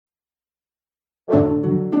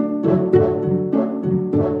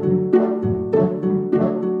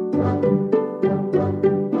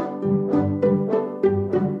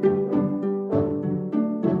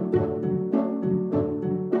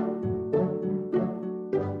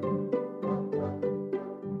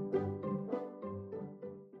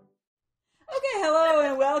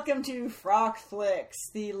welcome to Frock Flicks,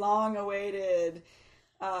 the long-awaited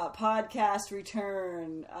podcast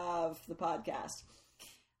return of the podcast.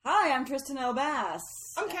 Hi, I'm Tristan L. Bass.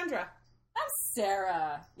 I'm Kendra. I'm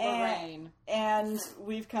Sarah Lorraine. And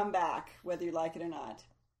we've come back, whether you like it or not.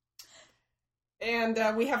 And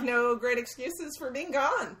we have no great excuses for being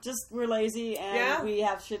gone. Just, we're lazy, and we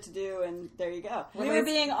have shit to do, and there you go. We were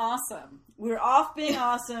being awesome. We're off being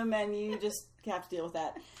awesome, and you just have to deal with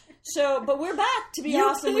that. So, but we're back to be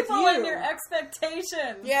awesome with you. People and your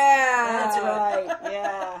expectations. Yeah. That's right.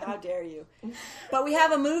 Yeah, how dare you. But we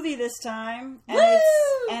have a movie this time,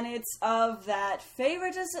 and it's of that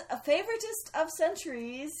favoritist of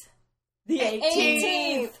centuries, the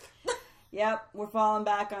 18th. Yep, we're falling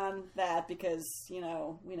back on that because, we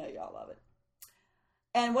know y'all love it.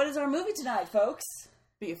 And what is our movie tonight, folks?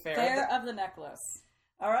 The Affair of the Necklace.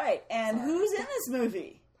 All right, and who's in this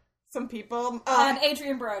movie? Some people. And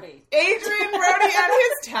Adrian Brody. Adrian Brody and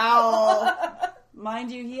his towel.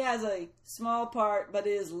 Mind you, he has a small part, but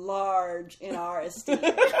is large in our esteem.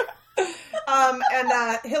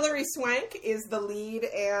 And Hilary Swank is the lead,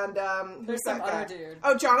 and there's some other dude.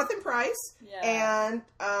 Oh, Jonathan Pryce. Yeah.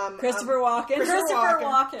 And Christopher Walken. Christopher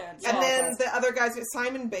Walken. And then the other guys is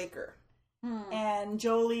Simon Baker. And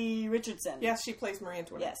Jolie Richardson. Yes, she plays Marie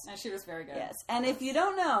Antoinette. Yes. And she was very good. Yes. And if you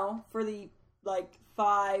don't know, for the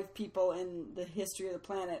 5 people in the history of the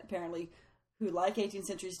planet, apparently, who like 18th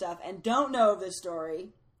century stuff and don't know of this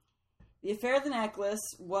story, the Affair of the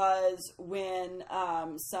Necklace was when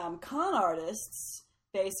some con artists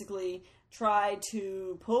basically tried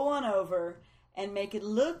to pull one over and make it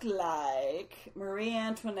look like Marie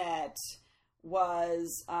Antoinette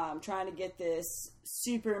was trying to get this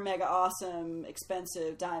super mega awesome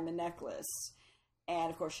expensive diamond necklace. And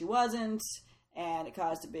of course she wasn't, and it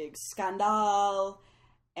caused a big scandal,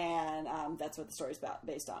 and that's what the story's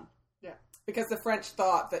based on. Yeah, because the French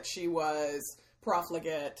thought that she was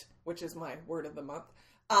profligate, which is my word of the month.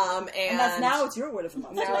 And that's now it's your word of the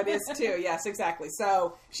month. Now it is too, yes, exactly.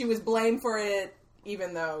 So she was blamed for it,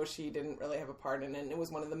 even though she didn't really have a part in it. And it was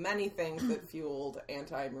one of the many things that fueled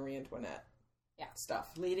anti-Marie Antoinette stuff.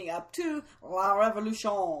 Leading up to La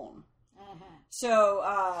Revolution. So,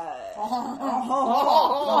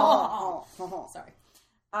 sorry.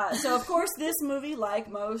 So of course this movie, like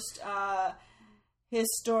most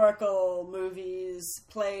historical movies,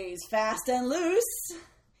 plays fast and loose.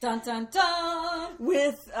 Dun dun dun!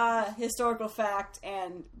 With historical fact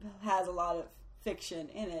and has a lot of fiction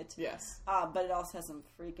in it. Yes. But it also has some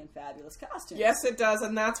freaking fabulous costumes. Yes, it does,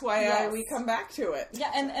 and that's why we come back to it.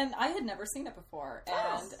 Yeah, and I had never seen it before.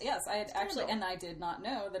 And yes, I had actually, and I did not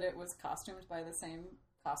know that it was costumed by the same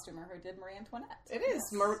costumer who did Marie Antoinette. It is.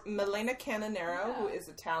 Milena Canonero, who is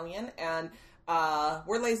Italian, and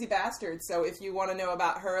we're lazy bastards, so if you want to know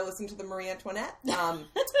about her, listen to the Marie Antoinette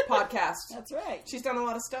podcast. That's right. She's done a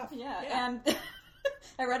lot of stuff. Yeah. And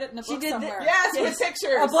I read it in a book somewhere. Yes, with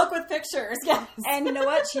pictures. A book with pictures, yes. And you know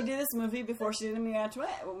what? She did this movie before she did Marie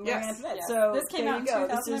Antoinette. Yes. So this came out in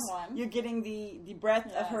 2001. You're getting the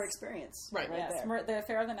breadth of her experience. Right there. The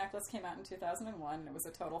Affair of the Necklace came out in 2001. It was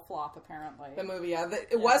a total flop, apparently. The movie,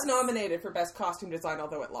 it was nominated for Best Costume Design,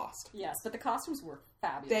 although it lost. Yes, but the costumes were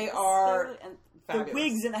fabulous. They are fabulous. The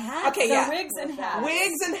wigs and the hats. Okay, wigs and hats.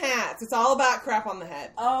 Wigs and hats. It's all about crap on the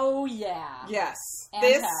head. Oh, yeah. Yes.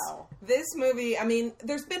 And this movie, I mean,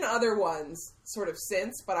 there's been other ones sort of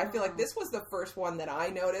since, but I feel like this was the first one that I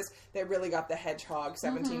noticed that really got the hedgehog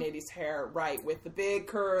 1780s hair right, with the big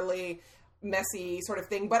curly, messy sort of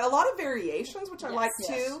thing, but a lot of variations, which I like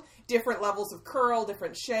too. Different levels of curl,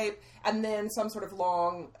 different shape, and then some sort of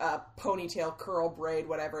long ponytail, curl, braid,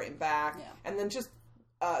 whatever in back, and then just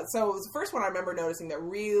so it was the first one I remember noticing that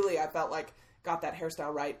really I felt like got that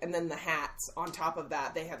hairstyle right, and then the hats on top of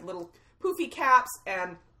that. They had little poofy caps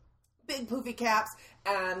and big poofy caps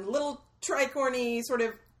and little tricorny sort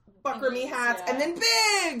of buckram-y hats, and then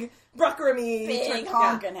big buckram-y big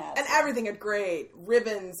honkin' hats, and everything had great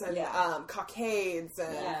ribbons and cockades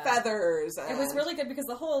and feathers. And it was really good because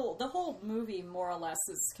the whole movie more or less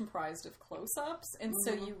is comprised of close-ups, and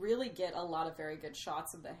so you really get a lot of very good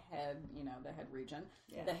shots of the head, the head region,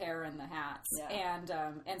 the hair and the hats, and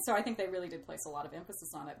so I think they really did place a lot of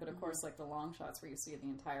emphasis on it. But of course, like the long shots where you see the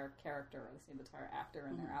entire character, or you see the entire actor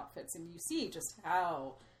in their outfits, and you see just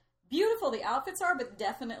how beautiful the outfits are, but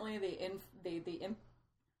definitely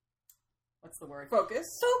what's the word? Focus.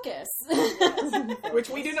 Which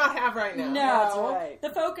we do not have right now. No. That's right. The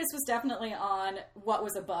focus was definitely on what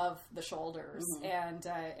was above the shoulders. And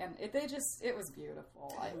it was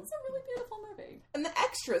beautiful. It was a really beautiful movie. And the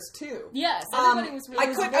extras, too. Yes, everybody was really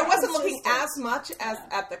I wasn't looking as much as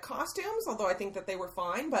at the costumes, although I think that they were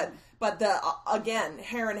fine, but the, again,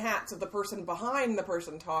 hair and hats of the person behind the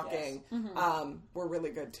person talking were really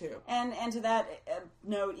good, too. And to that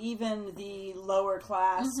note, even the lower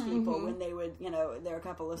class people, when they would, there are a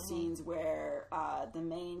couple of scenes where the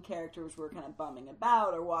main characters were kind of bumming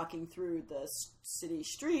about or walking through the city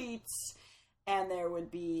streets, and there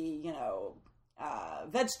would be,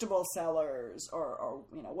 vegetable sellers or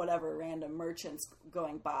whatever random merchants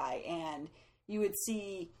going by, and you would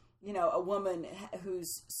see a woman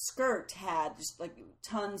whose skirt had just like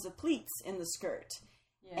tons of pleats in the skirt.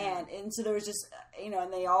 Yeah. And so there was just,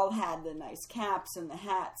 and they all had the nice caps and the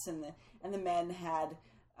hats, and the men had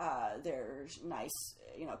their nice,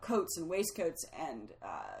 coats and waistcoats and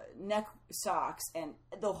neck socks, and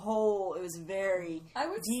it was very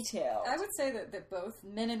detailed. I would say that both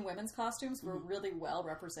men and women's costumes were really well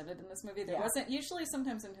represented in this movie. There wasn't, usually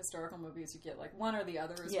sometimes in historical movies you get like one or the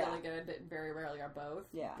other is really good, but very rarely are both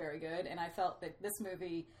very good. And I felt that this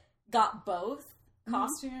movie got both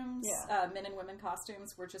costumes, men and women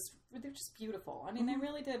costumes they're just beautiful. I mean, they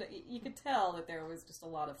really did. You could tell that there was just a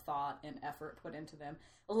lot of thought and effort put into them.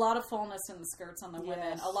 A lot of fullness in the skirts on the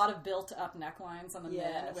women. A lot of built-up necklines on the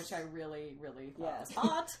men, which I really, really thought was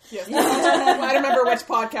hot. Yes. I don't remember which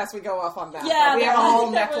podcast we go off on that. Yeah, we have a whole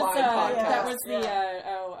neckline podcast. That was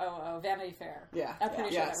the Vanity Fair. Yeah, I'm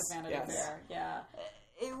pretty sure that was Vanity Fair. Yeah,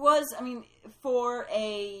 it was. I mean, for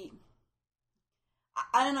a.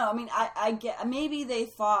 I don't know. I mean, I get maybe they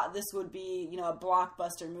thought this would be a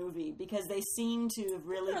blockbuster movie because they seem to have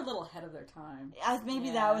really they're a little ahead of their time. Maybe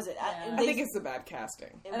that was it. Yeah. I think it's the bad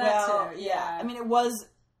casting. Well, yeah. I mean, it was.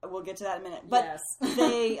 We'll get to that in a minute. But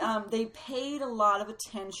they paid a lot of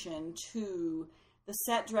attention to the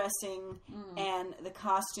set dressing and the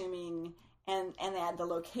costuming and they had the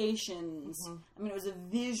locations. I mean, it was a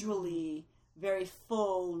visually very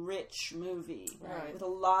full, rich movie with a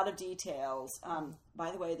lot of details.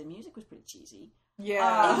 By the way, the music was pretty cheesy.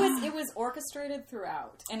 Yeah, it was orchestrated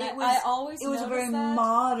throughout, and it was a very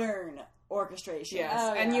modern orchestration.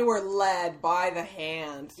 Yes, and you were led by the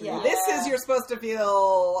hand. This is you're supposed to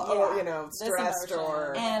feel, stressed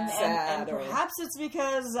or sad. And perhaps it's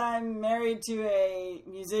because I'm married to a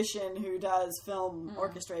musician who does film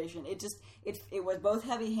orchestration. It was both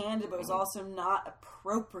heavy-handed, but it was also not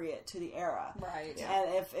appropriate to the era. Right. Yeah.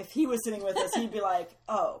 And if he was sitting with us, he'd be like,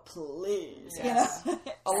 "Oh, please." Yes.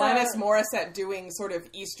 Alanis Morissette doing sort of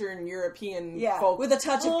Eastern European folk. With a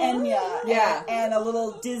touch of Enya and a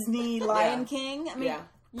little Disney Lion King. I mean,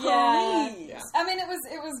 please. I mean, it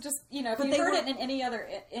was just, if you heard it in any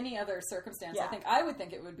other circumstance, I think I would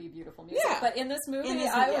think it would be beautiful music. Yeah. But in this movie,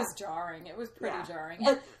 I was jarring. It was pretty jarring.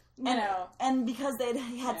 But, and because they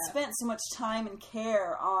had spent so much time and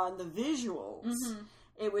care on the visuals,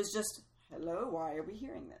 it was just, hello, why are we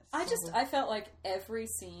hearing this? I felt like every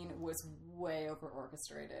scene was way over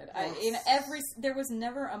orchestrated. Yes. There was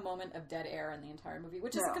never a moment of dead air in the entire movie,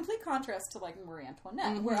 which is a complete contrast to like Marie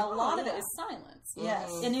Antoinette, where a lot of it is silence.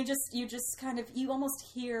 Yes, and you just kind of you almost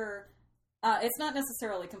hear. It's not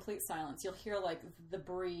necessarily complete silence. You'll hear like the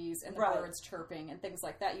breeze and the birds chirping and things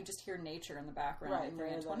like that. You just hear nature in the background in Marie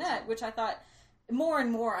Antoinette, which I thought more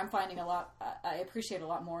and more I'm finding I appreciate a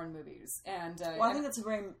lot more in movies. And I think that's a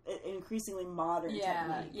very increasingly modern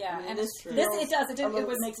technique. Yeah, I mean, and this it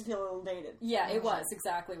makes it feel a little dated. Yeah, it was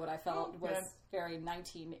exactly what I felt was very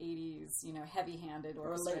 1980s, heavy-handed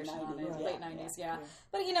orchestration on it, late 90s, yeah.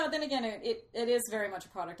 But then again, it is very much a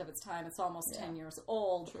product of its time. It's almost 10 years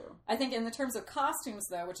old. True. I think in the terms of costumes,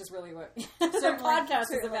 though, which is really what the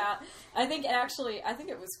podcast is about, I think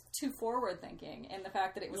it was too forward-thinking in the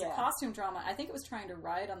fact that it was a costume drama. I think it was trying to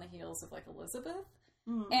ride on the heels of like Elizabeth,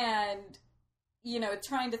 and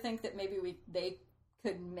trying to think that maybe they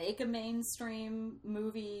could make a mainstream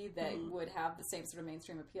movie that would have the same sort of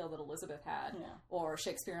mainstream appeal that Elizabeth had, or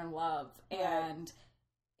Shakespeare in Love, and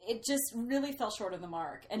it just really fell short of the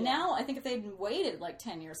mark. And now, I think if they'd waited like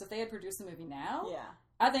 10 years, if they had produced the movie now,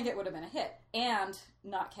 I think it would have been a hit, and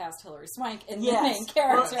not cast Hilary Swank in the main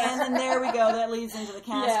character. Well, and then there we go. That leads into the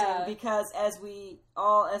casting because as we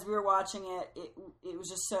were watching it, it was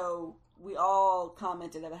just so. We all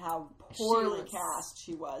commented about how poorly cast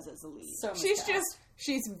she was as the lead. So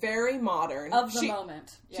she's very modern. Of the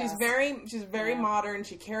moment. Yes. She's very modern.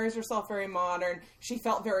 She carries herself very modern. She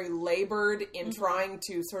felt very labored in trying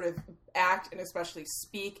to sort of act and especially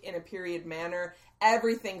speak in a period manner.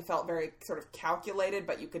 Everything felt very sort of calculated,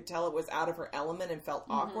 but you could tell it was out of her element and felt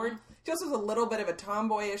awkward. She also was a little bit of a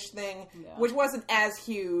tomboyish thing, which wasn't as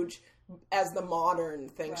huge as the modern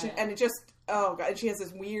thing. Right. And it just, oh God, and she has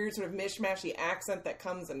this weird sort of mishmashy accent that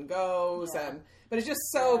comes and goes, but it's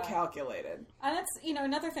just so calculated. And that's,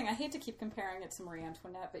 another thing, I hate to keep comparing it to Marie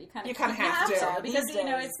Antoinette, but you kind of have to. Because,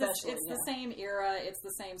 it's the same era, it's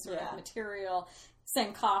the same sort of material,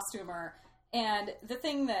 same costumer. And the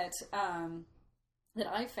thing that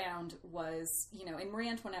I found was, in Marie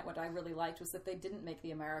Antoinette, what I really liked was that they didn't make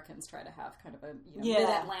the Americans try to have kind of a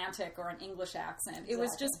mid-Atlantic or an English accent. Exactly. It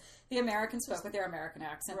was just the Americans spoke with their American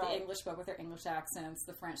accent, the English spoke with their English accents,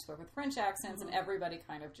 the French spoke with French accents, and everybody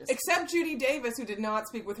kind of just... Except Judy Davis, who did not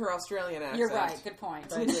speak with her Australian accent. You're right, good point.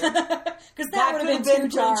 Because that would have been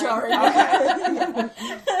too jarring.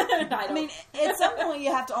 I mean, at some point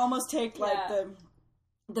you have to almost take, the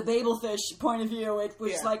Babelfish point of view,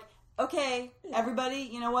 which is like, okay, everybody,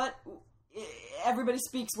 you know what? Everybody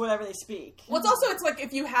speaks whatever they speak. Well, it's like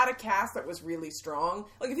if you had a cast that was really strong,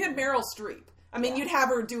 like if you had Meryl Streep, I mean, you'd have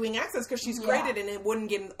her doing accents because she's great at it and it wouldn't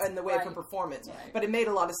get in the way of her performance. Right. But it made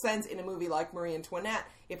a lot of sense in a movie like Marie Antoinette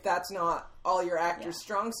if that's not all your actors'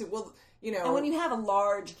 strong suit. Well, And when you have a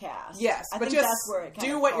large cast. Yes, I but think just that's where it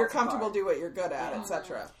do what you're comfortable, do what you're good at,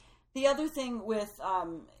 etc. The other thing with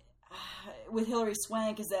Hilary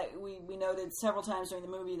Swank is that we noted several times during the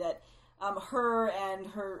movie that her and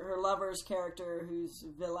her lover's character, who's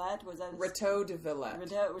Villette, was that Rateau de Villette.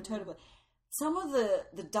 Rateau de Villette. Some of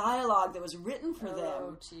the dialogue that was written for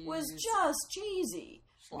them was just cheesy.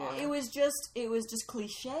 Yeah. It was just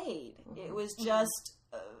cliched. It was just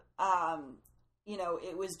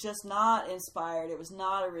it was just not inspired. It was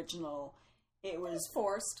not original. It was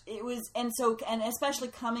forced. It was, and especially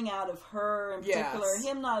coming out of her in particular,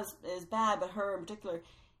 him not as bad, but her in particular,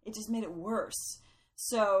 it just made it worse.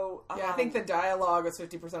 So I think the dialogue was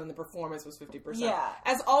 50% and the performance was 50%. Yeah.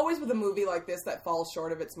 As always with a movie like this that falls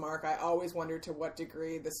short of its mark, I always wonder to what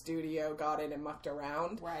degree the studio got in and mucked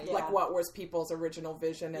around. Right. Yeah. Like what was people's original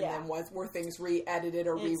vision and then were things re-edited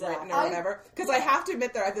or rewritten or whatever. Because I have to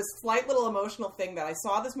admit that I have this slight little emotional thing that I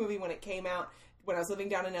saw this movie when it came out when I was living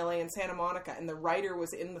down in LA in Santa Monica, and the writer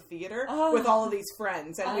was in the theater with all of these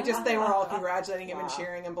friends, and they were all congratulating him and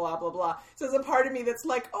cheering and blah, blah, blah. So there's a part of me that's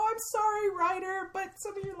like, oh, I'm sorry, writer, but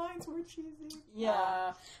some of your lines were cheesy.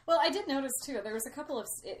 Yeah. Well, I did notice, too, there was a couple of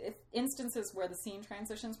instances where the scene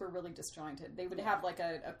transitions were really disjointed. They would have like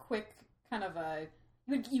a quick kind of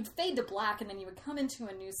you'd fade to black, and then you would come into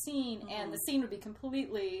a new scene, and the scene would be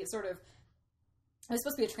completely sort of, it was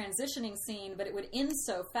supposed to be a transitioning scene, but it would end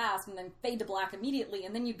so fast and then fade to black immediately,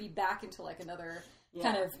 and then you'd be back into like another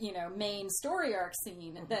kind of, main story arc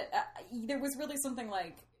scene. That there was really something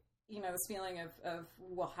like, this feeling of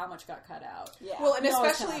well, how much got cut out. Yeah. Well, and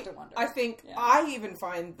especially, I think, I even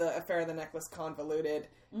find the Affair of the Necklace convoluted.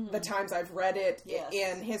 The times I've read it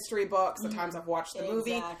in history books, the times I've watched the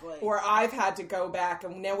movie, or I've had to go back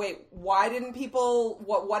and now wait, why didn't people?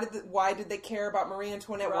 Why did they care about Marie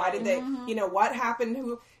Antoinette? Right. Why did they? What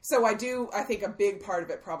happened? So I think a big part of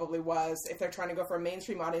it probably was if they're trying to go for a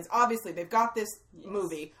mainstream audience. Obviously, they've got this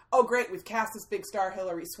movie. Oh, great, we've cast this big star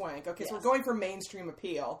Hilary Swank. Okay, so we're going for mainstream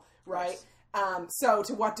appeal, right? So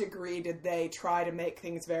to what degree did they try to make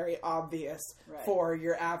things very obvious for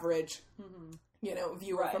your average,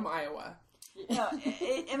 viewer from Iowa? No,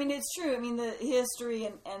 it's true. I mean, the history,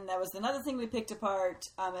 and that was another thing we picked apart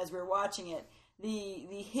as we were watching it.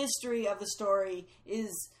 The history of the story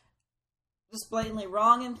is just blatantly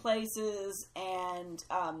wrong in places and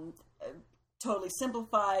totally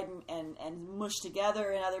simplified and mushed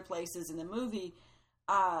together in other places in the movie.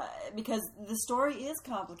 Because the story is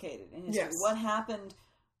complicated in history. Yes. What happened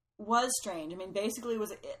was strange. I mean, basically,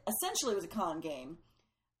 essentially it was a con game.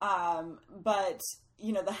 But,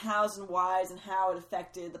 the hows and whys and how it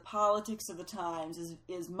affected the politics of the times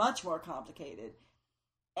is much more complicated.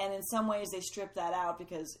 And in some ways, they stripped that out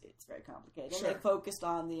because it's very complicated. Sure. And they focused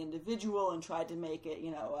on the individual and tried to make it,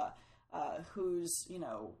 who's,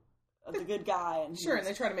 the good guy. And and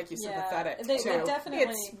they try to make you sympathetic, they definitely...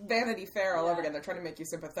 It's Vanity Fair all over again. They're trying to make you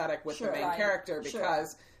sympathetic with the main character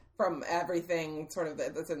because from everything sort of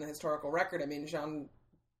that's in the historical record, I mean, Jeanne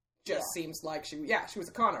just seems like she was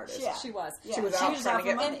a con artist. Yeah. She was. Yeah. She was out trying to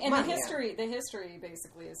get money. And the history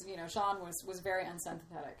basically is, Jeanne was very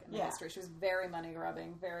unsympathetic in the history. She was very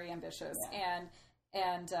money-grubbing, very ambitious,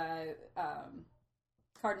 and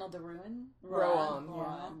Cardinal de Rohan?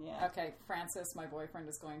 Rohan. Yeah. Okay, Francis, my boyfriend,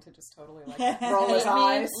 is going to just totally roll his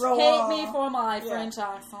eyes. Hate me for my French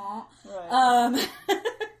accent. Right.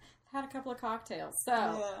 had a couple of cocktails.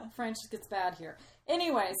 So French gets bad here.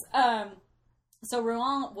 Anyways, so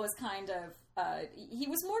Rouen was kind of he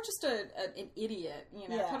was more just an idiot,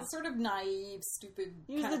 kind of sort of naive, stupid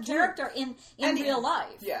kind of character in real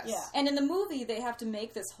life. Yes. Yeah. And in the movie, they have to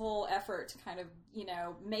make this whole effort to kind of,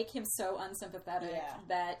 make him so unsympathetic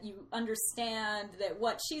that you understand that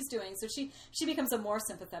what she's doing. So she becomes a more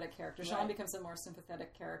sympathetic character. Jean becomes a more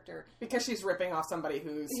sympathetic character. Because she's ripping off somebody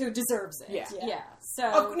who deserves it. Yeah.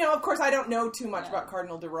 So of course, I don't know too much about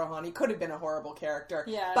Cardinal de Rohan. He could have been a horrible character.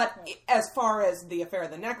 Yeah. But as far as the Affair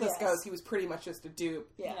of the Necklace goes, he was pretty much just a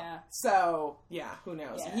dupe. Yeah. So, who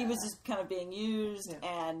knows? Yeah. He was just kind of being used,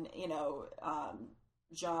 and,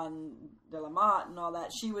 Jean de la Motte and all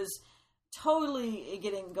that, she was totally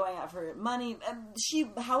going out for money.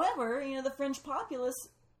 However, the French populace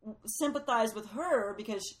sympathized with her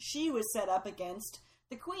because she was set up against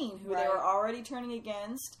the Queen, who they were already turning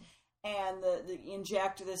against, and the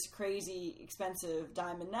inject this crazy expensive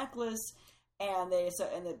diamond necklace. And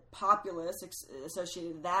the populace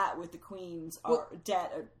associated that with the Queen's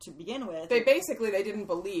debt to begin with. They didn't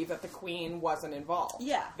believe that the Queen wasn't involved.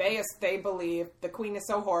 Yeah. They believe the Queen is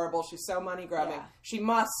so horrible, she's so money grubbing, she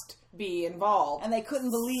must be involved. And they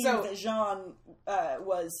couldn't believe that Jean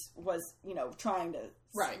was trying to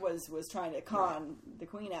was trying to con the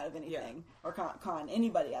Queen out of anything, or con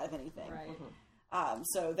anybody out of anything. Right. Mm-hmm.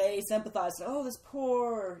 So they sympathized. Oh, this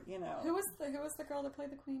poor, Who was the girl that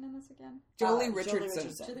played the Queen in this again? Jolie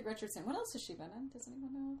Richardson. Jolie Richardson. What else has she been in? Does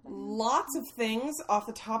anyone know? Lots of things off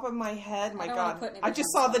the top of my head. My God, I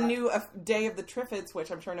just saw the new Day of the Triffids,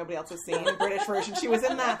 which I'm sure nobody else has seen. British version. She was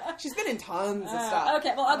in that. She's been in tons of stuff.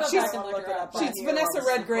 Okay, well I'll go back and look her up. She's Vanessa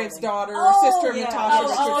Redgrave's daughter, sister of Natasha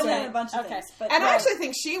Richardson. A bunch of things. But I actually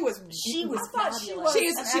think she was fabulous.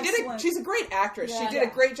 She's a great actress. She did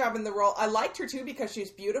a great job in the role. I liked her too because she's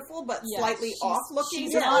beautiful but slightly off looking.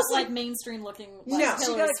 She's not like mainstream looking. Like no,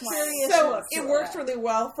 she got a curious so look. It works really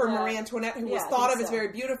well for Marie Antoinette, who was thought of as very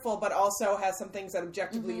beautiful, but also has some things that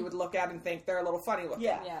objectively you would look at and think they're a little funny looking.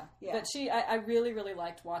 Yeah. But I really, really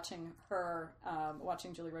liked watching her,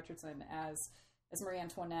 watching Julie Richardson as Marie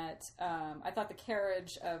Antoinette. I thought the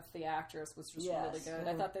carriage of the actress was just really good.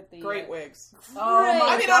 I thought that the great wigs.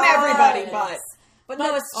 I mean, on everybody, but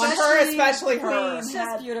no, on her, especially her. It's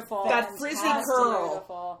just beautiful. That frizzy curl.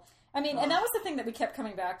 Beautiful. I mean, and that was the thing that we kept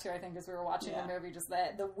coming back to, I think, as we were watching the movie, just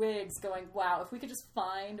the wigs going, wow, if we could just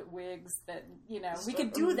find wigs that, we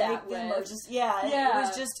could do that with. It was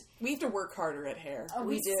just... We have to work harder at hair. Oh,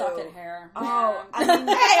 we suck at hair. Oh, I mean,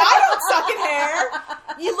 hey, I don't suck at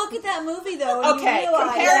hair. You look at that movie, though, and okay, you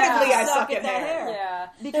realize comparatively, I suck at that hair. Yeah.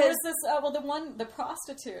 Because there was this, the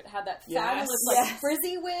prostitute had that fabulous,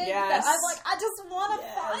 frizzy wig that I was like, I just want to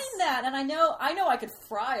find that. And I know I could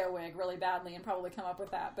fry a wig really badly and probably come up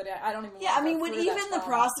with that, but I don't even want to I mean, when even the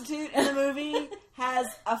prostitute in the movie has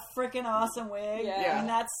a freaking awesome wig, and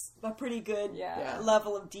that's a pretty good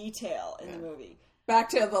level of detail in the movie. Back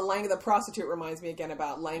to the prostitute reminds me again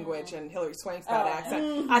about language and Hilary Swank's bad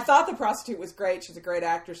accent. I thought the prostitute was great. She's a great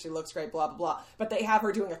actress. She looks great, blah, blah, blah. But they have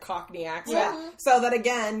her doing a Cockney accent. So that,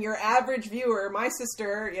 again, your average viewer, my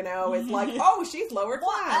sister, is like, oh, she's lower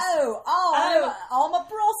class. I'm a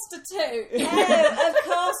prostitute. Of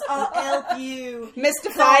course I'll help you. Mr.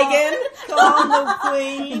 Feigen. Call the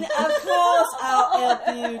Queen. Of course I'll help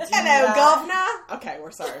you. Hello, governor. Okay,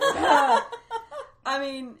 we're sorry. I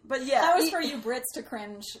mean, but that was for you Brits to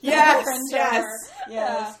cringe. Yes.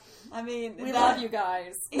 I mean, we love you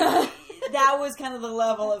guys. That was kind of the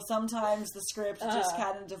level of sometimes the script just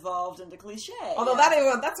kind of devolved into cliche. Although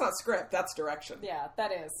that's not script, that's direction. Yeah,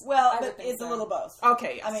 that is. Well, but it's a little both.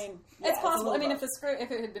 Okay, yes. I mean, it's possible. I mean, if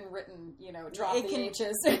it had been written, drop the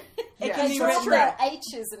H's. It can be written the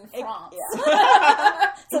H's in France.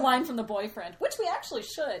 It's a line from The Boyfriend, which we actually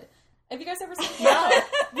should. Have you guys ever seen it? No.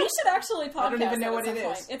 We should actually podcast. I don't even know what it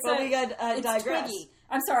is. We got digress. Twiggy.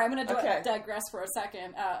 I'm sorry, I'm going to digress for a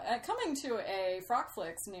second. Coming to a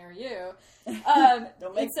Frockflix near you.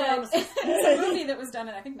 Don't make it's a movie that was done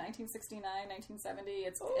in, I think, 1969, 1970.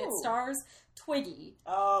 It stars Twiggy.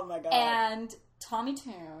 Oh, my God. And Tommy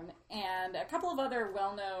Tune and a couple of other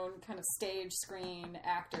well-known kind of stage screen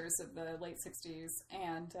actors of the late 60s.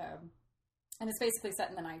 And it's basically set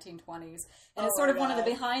in the 1920s, and it's sort of one of the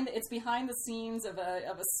behind the scenes of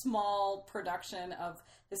a small production of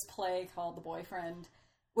this play called The Boyfriend,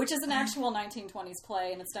 which is an actual 1920s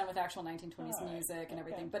play, and it's done with actual 1920s music and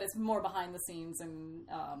everything. But it's more behind the scenes and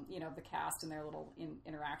the cast and their little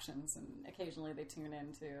interactions, and occasionally they tune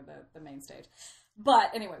into the main stage.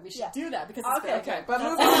 But anyway, we should do that because it's very good. But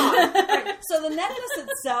moving on. Right. So the necklace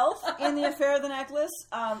itself in The Affair of the Necklace,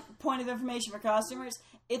 point of information for costumers,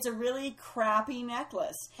 it's a really crappy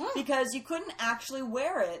necklace because you couldn't actually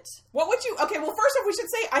wear it. What would you? Okay, well, first off, we should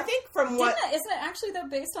say I think from what isn't it actually though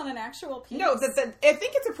based on an actual piece? No, I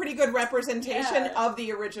think it's a pretty good representation of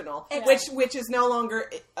the original, which is no longer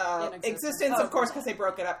in existence, of course, because they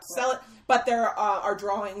broke it up to sell it. But there are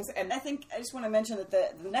drawings, and I think I just want to mention that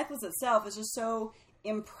the necklace itself is just so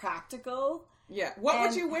impractical. Yeah. What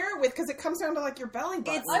would you wear it with? Because it comes down to like your belly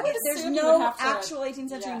button. There's no actual 18th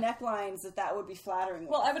century necklines that would be flattering.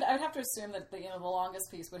 Well, I would have to assume that the longest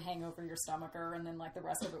piece would hang over your stomacher, and then like the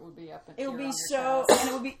rest of it would be up. It would be so, and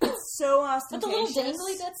it would be so ostentatious. But the little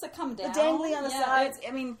dangly bits that come down, the dangly on the sides.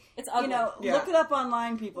 I mean, it's ugly. Look it up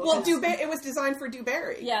online, people. Well, it was designed for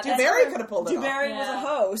DuBarry. Yeah, DuBarry could have pulled it off. DuBarry was a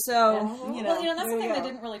hoe, so Well, that's the thing they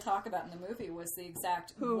didn't really talk about in the movie was the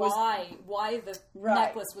exact why the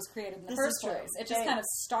necklace was created in the first place. It just kind of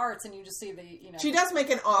starts and you just see the She does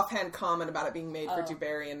make an offhand comment about it being made for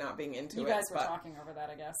DuBarry and not being into it. You guys were talking over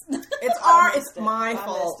that, I guess. It's my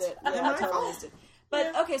fault. I totally missed it.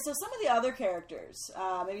 But okay, so some of the other characters,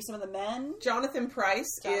 maybe some of the men. Jonathan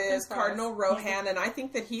Pryce is Cardinal Rohan, and I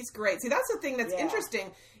think that he's great. See, that's the thing that's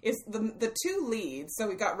interesting is the two leads. So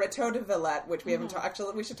we got Reto de Villette, which we haven't talked.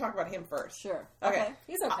 Actually, we should talk about him first. Sure. Okay.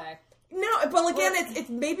 He's okay. No, well, again, it's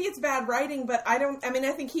maybe it's bad writing, but I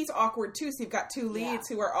think he's awkward too. So you've got two leads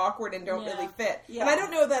who are awkward and don't really fit. Yeah. And I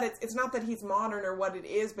don't know that it's not that he's modern or what it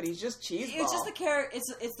is, but he's just cheeseball. It's just the character.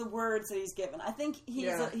 It's the words that he's given. I think he's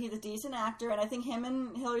a decent actor, and I think him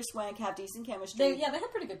and Hilary Swank have decent chemistry. They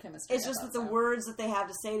have pretty good chemistry. It's just that the words that they have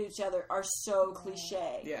to say to each other are so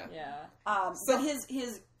cliche. Yeah. But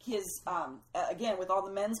his again with all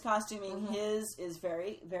the men's costuming, his is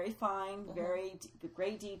very, very fine, very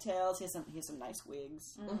great details. He has some nice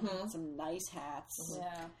wigs, some nice hats.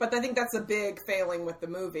 Yeah, but I think that's a big failing with the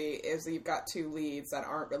movie is that you've got two leads that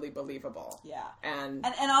aren't really believable. Yeah, and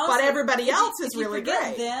also, but everybody else is really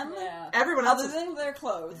great. Them, everyone else other than their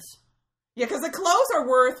clothes. Yeah, because the clothes are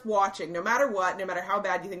worth watching. No matter what, no matter how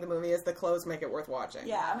bad you think the movie is, the clothes make it worth watching.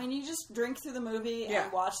 Yeah, I mean, you just drink through the movie and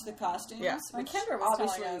watch the costumes. Yeah. Kendra was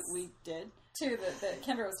obviously telling us we did too. That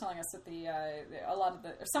Kendra was telling us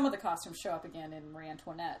that some of the costumes show up again in Marie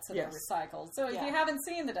Antoinette, so they're recycled. So if you haven't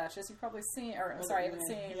seen The Duchess, you've probably seen, haven't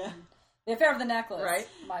seen The Affair of the Necklace. Right.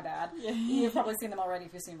 My bad. Yeah. You've probably seen them already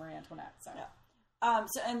if you've seen Marie Antoinette. So. Yeah.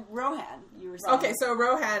 And Rohan, you were saying. Okay, so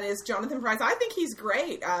Rohan is Jonathan Pryce. I think he's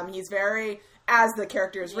great. He's very, as the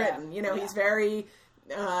character is written, he's very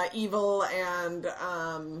evil and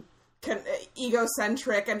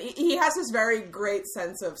egocentric, and he has this very great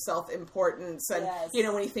sense of self-importance, and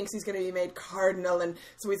when he thinks he's going to be made cardinal, and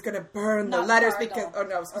so he's going to burn the letters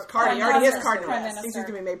cardinal. He already is cardinal. He's going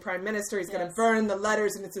to be made prime minister. He's going to burn the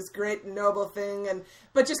letters, and it's this great noble thing,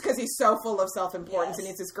 but just because he's so full of self-importance, and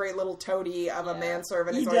he's this great little toady of a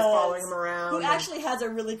manservant, he's always following him around. Who actually has a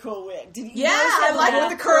really cool wig. Did you I like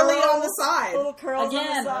with the curly on the side. Little curls again,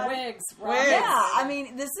 on the side. Wigs. Yeah, I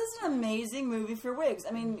mean, this is an amazing movie for wigs.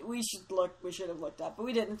 I mean, we should have looked up, but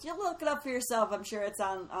we didn't. You'll look it up for yourself. I'm sure it's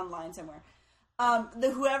online somewhere.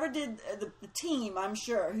 Whoever did the team, I'm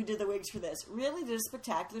sure, who did the wigs for this, really did a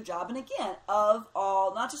spectacular job. And again, of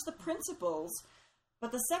all, not just the principals,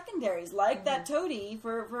 but the secondaries, like that toady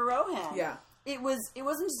for Rohan. Yeah. It wasn't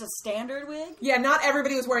just a standard wig. Yeah, not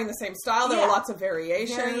everybody was wearing the same style. There were lots of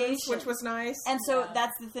variations, which was nice. And so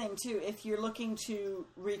that's the thing, too. If you're looking to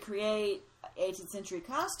recreate 18th century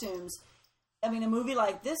costumes, I mean, a movie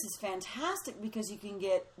like this is fantastic because you can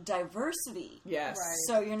get diversity. Yes. Right.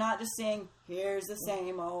 So you're not just saying, here's the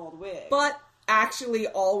same old wig. But actually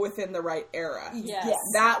all within the right era. Yes.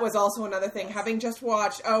 That was also another thing. Having just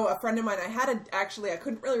watched, a friend of mine, I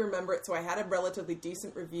couldn't really remember it, so I had a relatively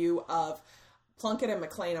decent review of Plunkett and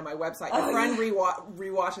McLean on my website. A friend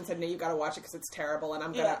rewatched and said, no, you got to watch it because it's terrible, and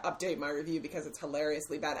I'm going to update my review because it's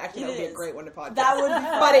hilariously bad. Actually, that would be a great one to podcast. That would be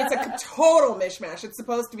fun. But it's a total mishmash. It's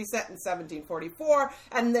supposed to be set in 1744,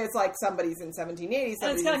 and there's like somebody's in 1780,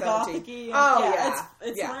 somebody's in 17...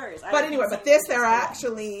 It's hilarious. But anyway, they're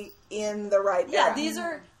actually in the right era.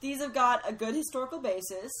 These have got a good historical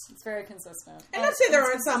basis. It's very consistent. And I'd say there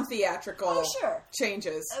are some theatrical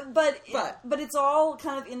changes. But it's all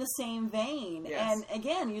kind of in the same vein. Yes. And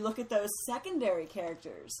again, you look at those secondary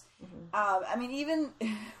characters. I mean, even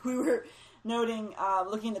we were noting,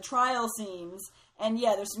 looking at the trial scenes, And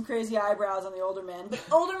yeah, there's some crazy eyebrows on the older men. But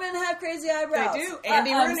older men have crazy eyebrows. They do.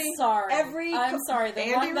 Andy Rooney. I'm sorry. The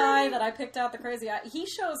Andy one guy Rooney. that I picked out the crazy eye, he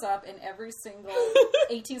shows up in every single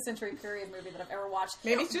 18th century period movie that I've ever watched.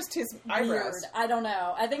 Maybe it's just his eyebrows. Weird. I don't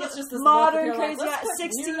know. I think it's just this modern look crazy, like,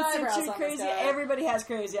 16th century crazy. Everybody has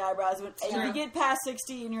crazy eyebrows. If you get past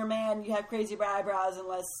 60 and you're a man, you have crazy eyebrows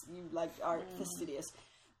unless you are fastidious.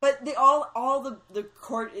 But all the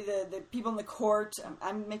court, the people in the court.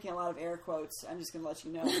 I'm making a lot of air quotes. I'm just going to let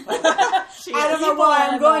you know. I don't know why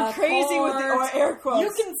I'm going crazy with the air quotes.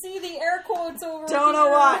 You can see the air quotes over. Don't know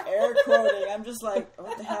why air quoting. I'm just like,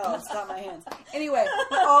 what the hell? Stop my hands. Anyway,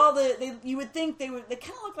 but you would think they kind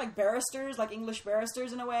of look like barristers, like English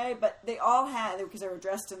barristers in a way. But they all had, because they were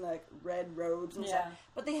dressed in like red robes and stuff.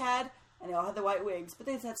 But they all had the white wigs, but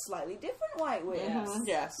they had slightly different white wigs. Mm-hmm.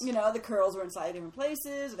 Yes. The curls were in slightly different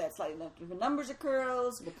places, or they had slightly different numbers of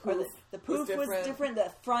curls. The poof was different.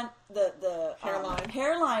 The front, the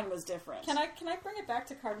hairline was different. Can I bring it back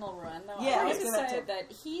to Cardinal Rouen, though? Yeah, I want to say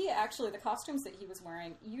that he actually, the costumes that he was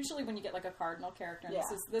wearing, usually when you get like a cardinal character, and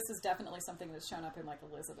this is definitely something that's shown up in like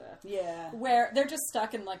Elizabeth. Yeah. Where they're just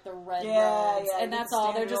stuck in like the red robes, and that's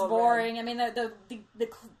all. They're just boring. Red. I mean,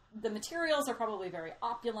 the materials are probably very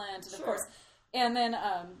opulent, and of course, and then,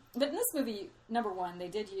 but in this movie, number one, they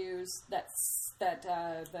did use the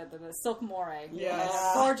silk moire,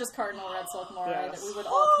 gorgeous cardinal red silk moire that we would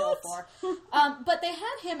all kill for. But they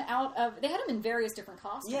had him in various different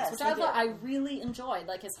costumes, which I really enjoyed,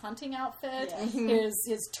 like his hunting outfit,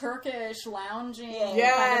 his Turkish lounging,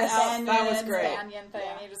 that was great. Banyan thing.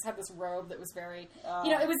 He just had this robe that was very,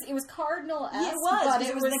 it was cardinal-esque, but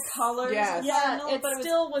it was the colors. It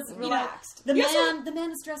still was relaxed. The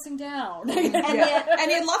man is dressing down, and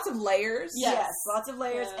he had lots of layers. Yes, lots of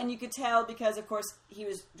layers, and you could tell because, of course, he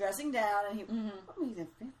was dressing down, and he's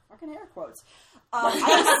in fucking air quotes. I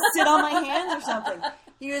just sit on my hands or something.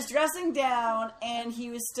 He was dressing down, and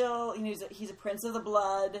he was still, he's a prince of the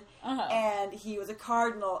blood, and he was a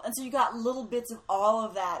cardinal, and so you got little bits of all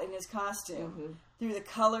of that in his costume. Through the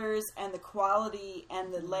colors and the quality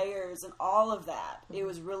and the layers and all of that. It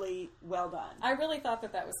was really well done. I really thought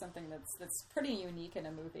that was something that's pretty unique in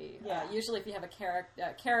a movie. Usually if you have a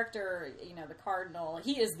character, the cardinal,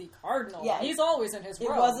 he is the cardinal. Yeah, he's always in his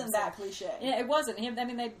robes. It wasn't that cliche. Yeah, it wasn't.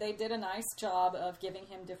 They did a nice job of giving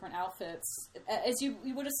him different outfits. As you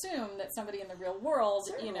would assume that somebody in the real world,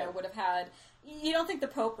 would have had. You don't think the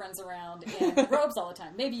Pope runs around in robes all the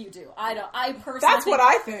time. Maybe you do. I don't. I personally. That's what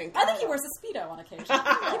I think. I think he wears a Speedo on occasion. He's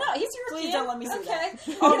European. Please don't let me see that.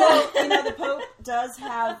 Although the Pope does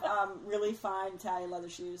have really fine Italian leather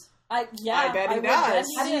shoes. I bet he does.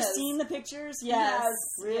 Have you seen the pictures? Yes.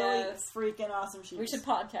 He has really freaking awesome shoes. We should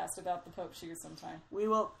podcast about the Pope shoes sometime. We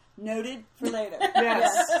will. Noted for later.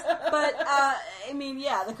 Yes. But,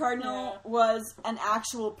 the cardinal was an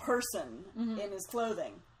actual person in his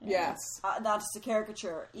clothing. Yes. Not just a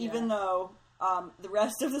caricature, even though the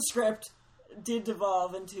rest of the script did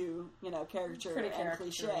devolve into, caricature and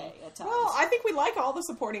cliche at times. Well, I think we like all the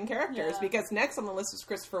supporting characters because next on the list is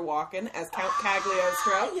Christopher Walken as Count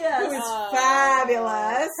Cagliostro, who is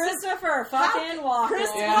fabulous. Christopher fucking Walken.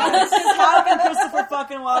 How can Christopher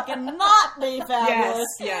fucking Walken not be fabulous?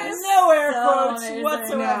 Yes. No air quotes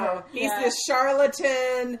whatsoever. No. He's this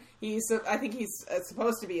charlatan. I think he's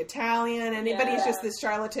supposed to be Italian, but he's just this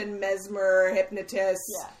charlatan, mesmer, hypnotist.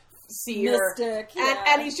 Yeah. Seer, mystic,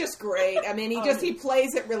 and he's just great. I mean, he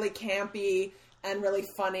plays it really campy and really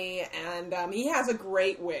funny, and he has a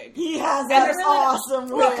great wig. He has that awesome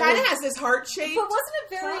wig. Well, it kind of has this heart shape. But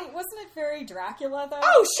wasn't it very Dracula though?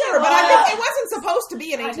 Oh, sure, but I think it wasn't supposed to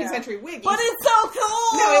be an 18th century wig. But it's so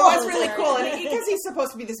cool. No, it was really cool, and because he's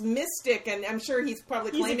supposed to be this mystic, and I'm sure he's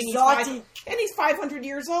probably claiming he's 500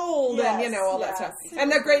 years old, and all that stuff. And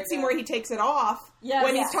the great scene where he takes it off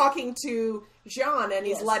when he's talking to Jean, and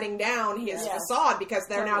he's letting down his facade because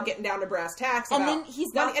they're now getting down to brass tacks. And then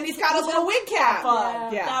he's got a little wig cap.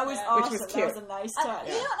 Yeah, that was awesome. Which was cute. That was a nice touch.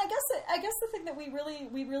 And I guess the thing that we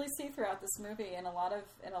really see throughout this movie in a lot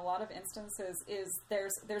of instances is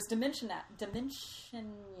there's dimensionality.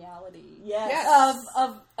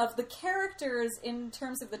 Of the characters in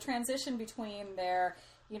terms of the transition between their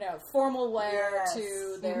formal wear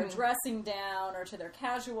to their dressing down or to their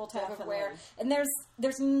casual type of wear. And there's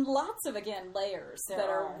lots of, layers that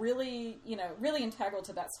are really, really integral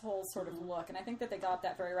to that whole sort of look. And I think that they got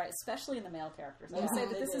that very right, especially in the male characters. I would say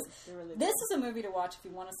that this is a movie to watch if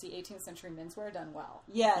you want to see 18th century menswear done well.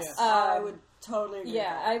 Yes. I would totally agree.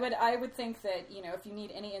 Yeah, I would think that, if you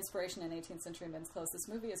need any inspiration in 18th century men's clothes, this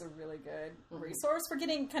movie is a really good resource for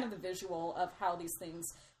getting kind of the visual of how these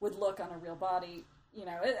things would look on a real body. you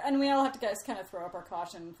know, and we all have to kind of throw up our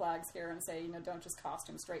caution flags here and say, you know, don't just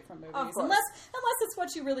costume straight from movies, unless it's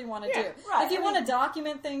what you really want to do. Right. If you want to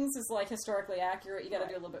document things as like historically accurate, you got to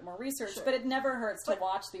do a little bit more research. Sure. But it never hurts to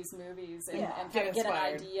watch these movies and kind of get an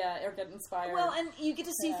idea or get inspired. Well, and you get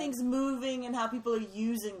to see things moving and how people are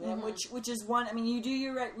using them, which is one. I mean, you do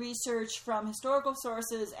your research from historical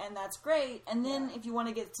sources, and that's great. And then if you want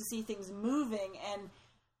to get to see things moving, and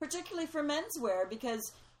particularly for menswear,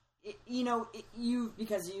 because you've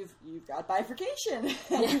got bifurcation,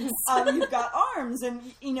 you've got arms, and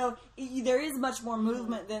there is much more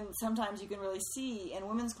movement than sometimes you can really see in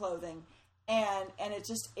women's clothing, and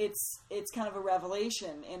it's kind of a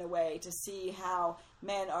revelation in a way to see how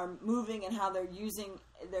men are moving and how they're using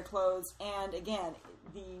their clothes, and again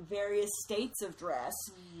the various states of dress,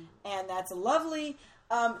 and that's a lovely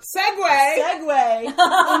segue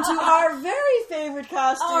into our very favorite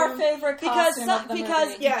costume. Our favorite costume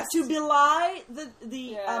because to belie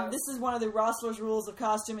this is one of the Rossler's rules of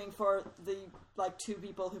costuming for the two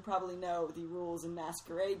people who probably know the rules in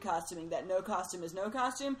masquerade costuming, that no costume is no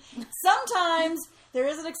costume. Sometimes there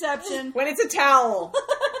is an exception. When it's a towel.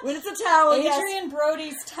 Adrian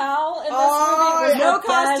Brody's towel in this movie. No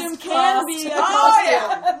costume can be a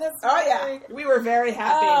costume. We were very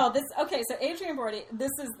happy. So Adrian Brody, this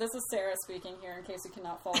is Sarah speaking here in case you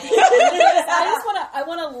cannot follow. I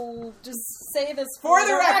want to just say this for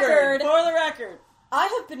the record. For the record. I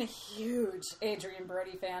have been a huge Adrian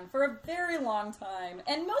Brody fan for a very long time,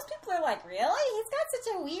 and most people are like, really? He's got such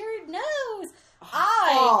a weird nose.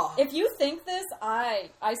 If you think this, I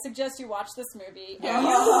suggest you watch this movie, and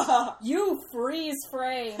you freeze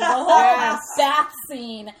frame the whole bath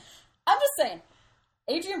scene. I'm just saying,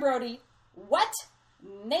 Adrian Brody, wet,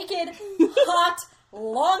 naked, hot,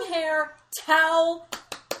 long hair, towel.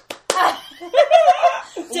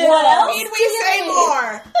 What else? Need we say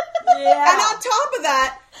more? And on top of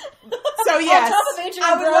that, on top of Adrian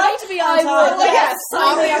I would like to be on top. Yes,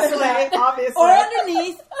 obviously. Or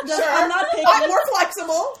underneath. Sure. I'm not picking. We're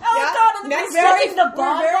flexible. God, next licking the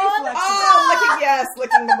bonbon.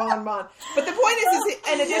 Licking the bonbon. But the point is,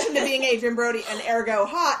 in addition to being Adrian Brody and ergo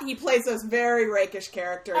hot, he plays this very rakish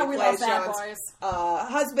character. He plays John's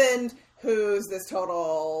husband, who's this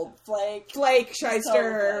total flake,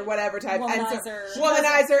 shyster, whatever type.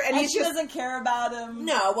 Womanizer. And she doesn't care about him.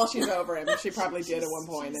 No, well, she's over him. She probably did at one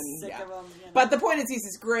point. Sick of him, But the point is, he's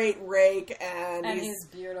this great rake, and he's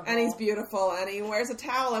beautiful. And he's beautiful, and he wears a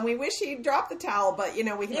towel, and we wish he'd drop the towel, but, we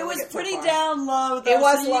can It was get pretty so down low, though. It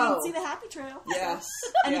was so low. You can see the happy trail. Yes.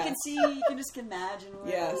 And you can just imagine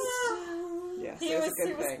where Yes. Yes, he was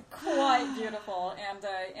quite beautiful, and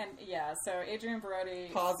so Adrian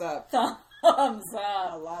Brody, paws up, thumbs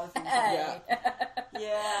up, a lot of things. Hey.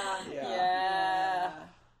 Yeah.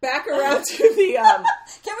 Back around to the.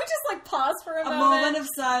 Can we just pause for a moment of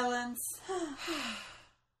silence?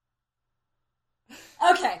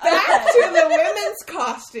 Okay. Back to the women's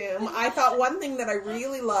costume. I thought one thing that I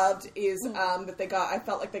really loved is that I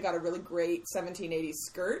felt like they got a really great 1780s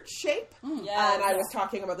skirt shape. Yes. And I was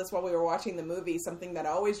talking about this while we were watching the movie. Something that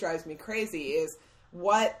always drives me crazy is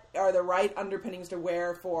what are the right underpinnings to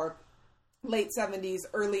wear for late 70s,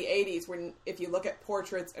 early 80s, when if you look at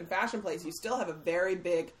portraits and fashion plates, you still have a very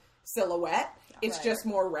big silhouette. It's just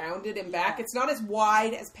more rounded in back. It's not as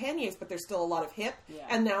wide as panniers, but there's still a lot of hip. Yeah.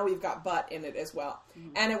 And now we've got butt in it as well.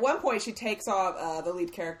 Mm-hmm. And at one point, she takes off, the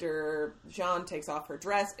lead character, Jean, takes off her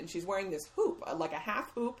dress, and she's wearing this hoop, like a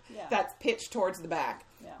half hoop, that's pitched towards the back.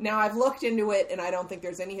 Yeah. Now, I've looked into it, and I don't think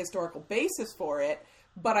there's any historical basis for it,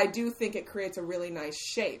 but I do think it creates a really nice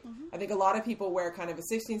shape. Mm-hmm. I think a lot of people wear kind of a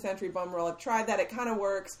 16th century bum roll. I've tried that. It kind of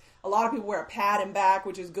works. A lot of people wear a pad in back,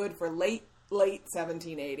 which is good for late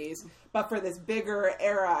 1780s. But for this bigger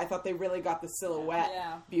era, I thought they really got the silhouette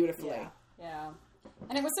beautifully. Yeah.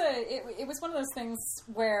 And it was one of those things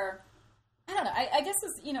where, I don't know, I guess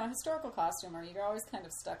as, a historical costumer, you're always kind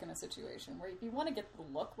of stuck in a situation where you want to get the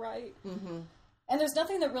look right. Mm-hmm. And there's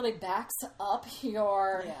nothing that really backs up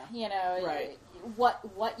your,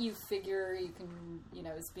 what you figure you can,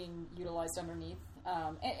 is being utilized underneath.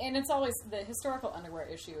 And it's always, the historical underwear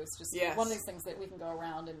issue is just one of these things that we can go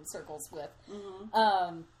around in circles with.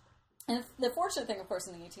 Mm-hmm. And the fortunate thing, of course,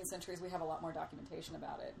 in the 18th century is we have a lot more documentation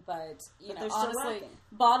about it. But honestly,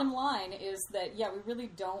 bottom line is that, we really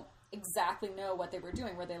don't exactly know what they were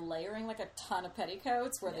doing. Were they layering a ton of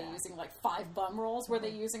petticoats? Were they using 5 bum rolls? Were they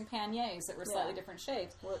using panniers that were slightly different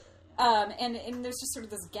shapes? And there's just sort of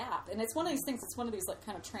this gap. And it's one of these things, it's one of these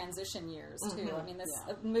kind of transition years, too. Mm-hmm. I mean, this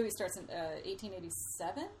movie starts in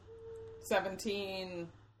 1887?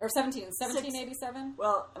 Or 1787?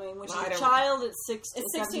 Well, I mean, when she's a child, it's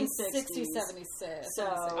 1676.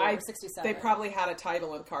 So, 67. They probably had a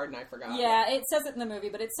title and card, and I forgot. Yeah, it says it in the movie,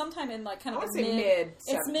 but it's sometime in like kind of mid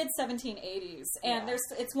 1780s, and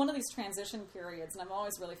it's one of these transition periods, and I'm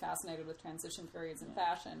always really fascinated with transition periods in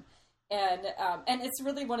fashion, and it's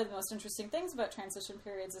really one of the most interesting things about transition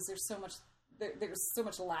periods is there's so much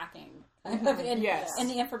lacking in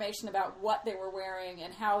the information about what they were wearing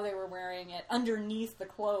and how they were wearing it underneath the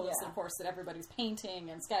clothes, of course, that everybody's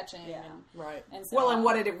painting and sketching. And so and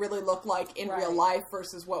what did it really look like in real life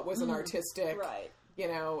versus what was an artistic,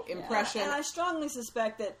 impression. And I strongly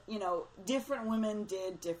suspect that, different women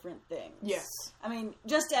did different things. Yes. I mean,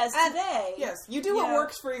 just as today. Yes. You do what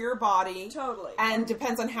works for your body. Totally. And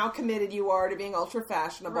depends on how committed you are to being ultra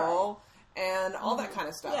fashionable. Right. And all that kind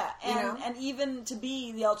of stuff. Yeah, and even to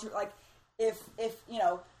be the ultra, like, if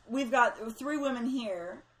we've got 3 women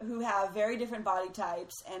here who have very different body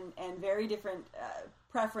types and very different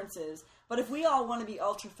preferences, but if we all want to be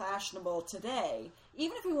ultra fashionable today,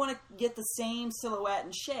 even if we want to get the same silhouette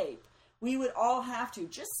and shape, we would all have to,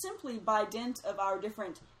 just simply by dint of our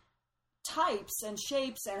different types and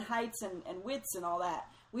shapes and heights and widths and all that,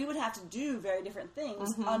 we would have to do very different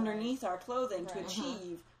things underneath our clothing to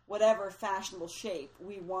achieve whatever fashionable shape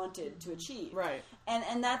we wanted to achieve. Right.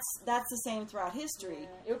 And that's the same throughout history.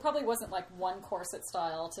 Yeah. It probably wasn't like one corset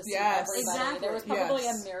style to suit everybody. Exactly. There was probably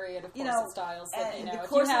a myriad of corset styles. That, the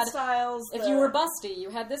corset styles. If you were busty, you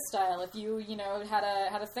had this style. If you had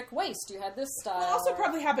a thick waist, you had this style. It also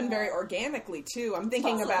probably happened very organically too. I'm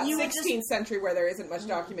thinking about 16th century where there isn't much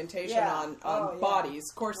documentation on bodies,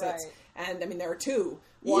 corsets. Right. And I mean, there are 2.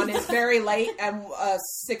 One is very late and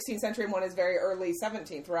 16th century, and one is very early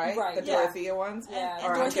 17th, right? The Dorothea ones. Yeah,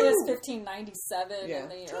 and Dorothea is 1597. Yeah.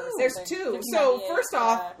 There's 2. So first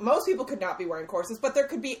off, most people could not be wearing corsets, but there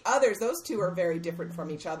could be others. Those 2 are very different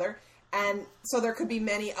from each other, and so there could be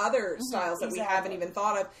many other styles that we haven't even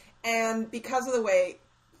thought of. And because of the way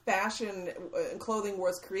fashion and clothing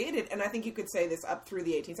was created, and I think you could say this up through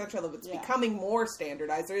the 18th century, it's becoming more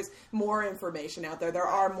standardized. There is more information out there. There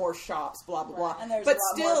are more shops, blah, blah, blah. And but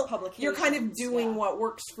still, you're kind of doing what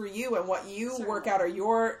works for you and what you work out, or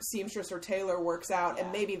your seamstress or tailor works out,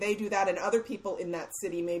 and maybe they do that, and other people in that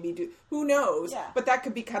city maybe do. Who knows? Yeah. But that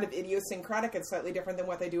could be kind of idiosyncratic and slightly different than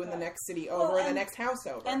what they do in the next city over or the next house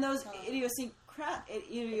over. And those idiosyncrasies Math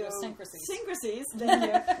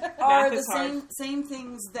are the same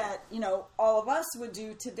things that all of us would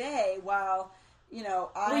do today. While we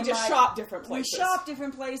just shop different places. We shop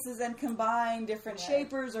different places and combine different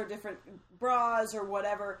shapers or different bras or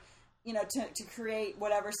whatever. To create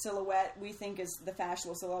whatever silhouette we think is the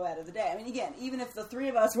fashionable silhouette of the day. I mean, again, even if the 3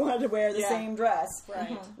 of us wanted to wear the same dress,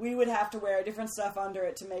 we would have to wear different stuff under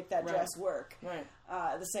it to make that dress work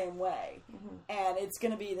the same way. And it's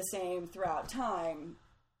going to be the same throughout time,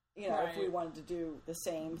 if we wanted to do the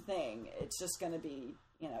same thing. It's just going to be,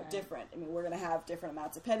 different. I mean, we're going to have different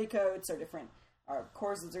amounts of petticoats or our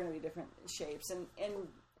corsets are going to be different shapes. And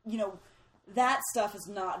that stuff is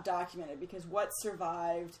not documented because what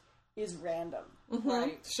survived is random,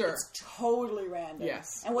 right? Sure. It's totally random.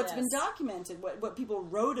 Yes. And what's been documented, what people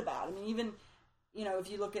wrote about, I mean, even, if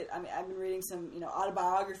you look at, I've been reading some,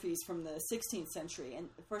 autobiographies from the 16th century, and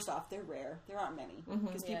first off, they're rare. There aren't many,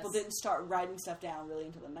 because people didn't start writing stuff down really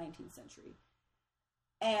until the 19th century.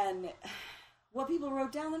 And what people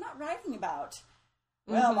wrote down, they're not writing about,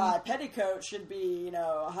 well, my petticoat should be,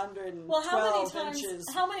 112 inches.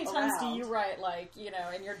 How many times do you write,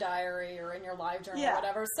 in your diary or in your live journal or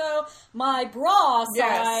whatever? So, my bra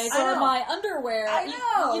size or my underwear. I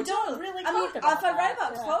know. You don't really talk about that. If I write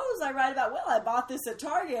about clothes, I write about, I bought this at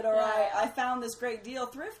Target or I found this great deal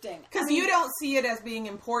thrifting. Because you don't see it as being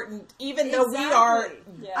important, even though we are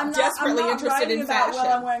desperately interested in fashion.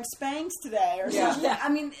 I'm wearing Spanx today or something. I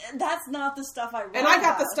mean, that's not the stuff I write about. And I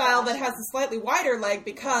got the style that has a slightly wider leg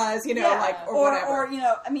because, or whatever. Or,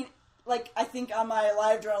 I think on my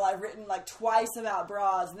live journal I've written twice about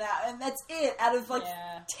bras and that's it out of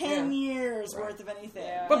 10 years worth of anything.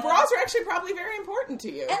 Yeah. But bras are actually probably very important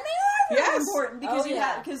to you. And they are very important because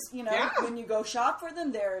when you go shop for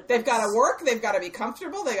them, they've got to work, they've got to be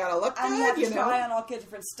comfortable, they got to look good. And you have to try on all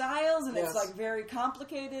different styles and it's very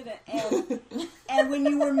complicated and when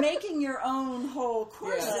you were making your own whole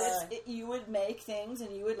corsets, you would make things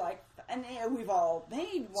and you would and we've all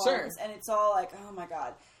made ones and it's all oh my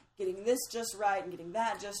God. getting this just right and getting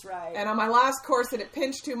that just right. And on my last corset, it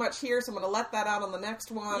pinched too much here, so I'm going to let that out on the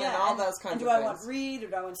next one, and all those kinds of things. And do I want reed, or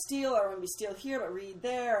do I want steel, or I want to be steel here, but reed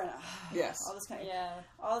there? And, yes. All this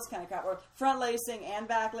kind of crap. Or front lacing and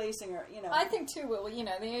back lacing, or, I think, too, well, the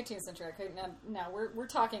 18th century, now we're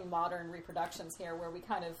talking modern reproductions here, where we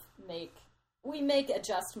kind of make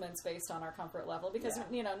adjustments based on our comfort level, because,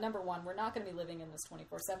 number one, we're not going to be living in this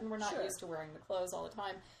 24/7. We're not used to wearing the clothes all the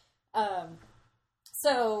time.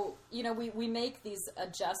 So, we make these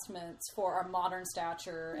adjustments for our modern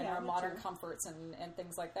stature and our modern comforts and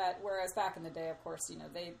things like that. Whereas back in the day, of course,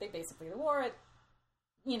 they basically wore it,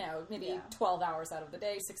 maybe 12 hours out of the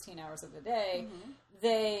day, 16 hours of the day. Mm-hmm.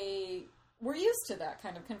 They were used to that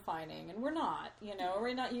kind of confining, and we're not,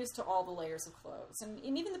 we're not used to all the layers of clothes. And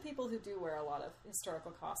even the people who do wear a lot of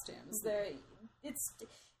historical costumes,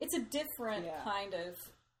 it's a different kind of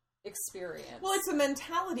experience. Well, it's a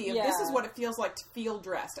mentality of this is what it feels like to feel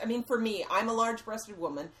dressed. I mean, for me, I'm a large-breasted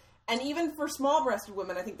woman, and even for small-breasted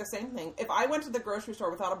women, I think the same thing. If I went to the grocery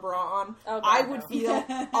store without a bra on, I would feel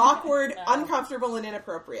awkward, uncomfortable, and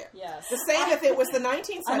inappropriate. Yes. The same if it was the 19th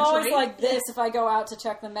century. I'm always like this if I go out to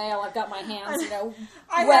check the mail. I've got my hands,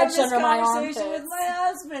 wedged under my armpits. I have this conversation with my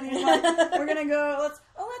husband. He's like, we're going to go, let's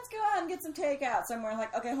go out and get some takeout somewhere. I'm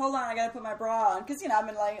like, okay, hold on, I got to put my bra on. Because, I've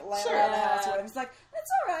been laying around the house with him. He's like, it's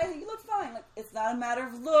all right, you look fine. Like, it's not a matter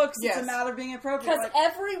of looks, it's a matter of being appropriate. Because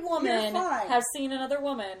every woman has seen another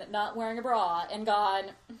woman not wearing a bra and gone,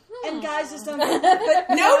 And guys just don't.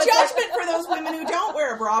 No judgment for those women who don't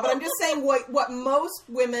wear a bra, but I'm just saying what most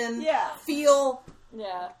women feel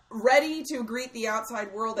ready to greet the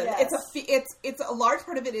outside world. And it's a large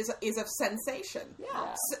part of it is a sensation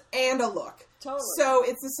and a look. Totally. So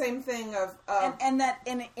it's the same thing of and that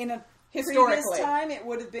in a historically previous time it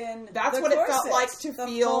would have been that's what it felt like to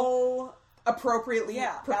feel appropriately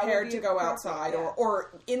prepared to go outside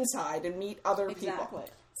or inside and meet other people.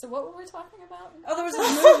 So what were we talking about? Oh, there was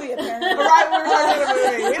a movie, apparently. Right, we were talking about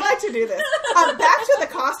a movie. We like to do this. Back to the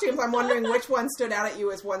costumes, I'm wondering which ones stood out at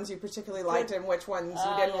you as ones you particularly liked and which ones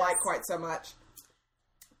you didn't like quite so much.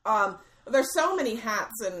 There's so many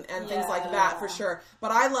hats and things like that, for sure.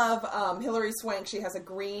 But I love Hilary Swank. She has a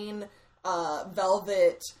green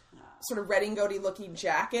velvet sort of redingote-looking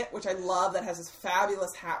jacket, which I love, that has this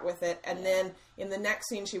fabulous hat with it. And then in the next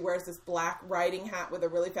scene, she wears this black riding hat with a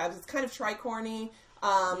really fabulous, it's kind of tricorny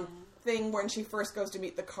thing when she first goes to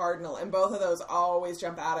meet the cardinal, and both of those always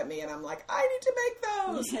jump out at me, and I'm like, I need to make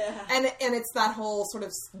those. Yeah. And it's that whole sort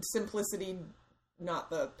of simplicity, not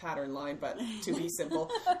the pattern line, but to be simple,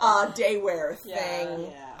 day wear thing.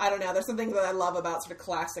 Yeah. I don't know. There's something that I love about sort of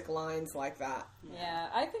classic lines like that. Yeah,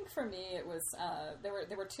 I think for me it was there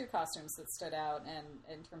were two costumes that stood out, and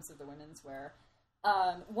in terms of the women's wear.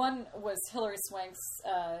 One was Hilary Swank's,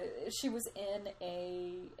 she was in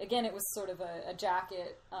it was sort of a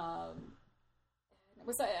jacket, I'm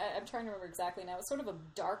trying to remember exactly now, it was sort of a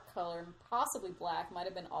dark color, possibly black, might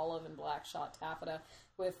have been olive and black shot taffeta,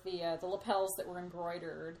 with the lapels that were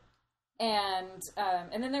embroidered, and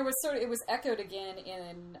then there was it was echoed again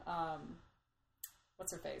in,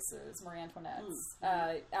 what's her face's, Marie Antoinette's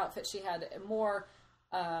outfit. She had more,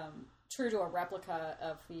 true to a replica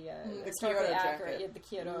of the historically Kyoto accurate, jacket. The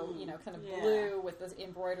Kyoto, kind of blue with the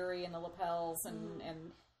embroidery and the lapels,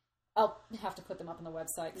 and I'll have to put them up on the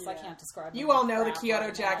website because I can't describe them. You all know the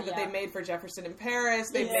Kyoto jacket that they made for Jefferson in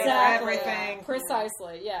Paris. They've made for everything.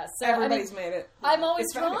 Precisely, yes. So, everybody's made it. I'm always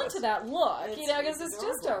drawn to that look, because it's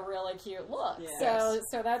just a really cute look. Yeah.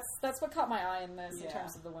 So that's what caught my eye in this in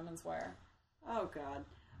terms of the women's wear. Oh, God.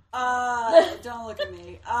 Don't look at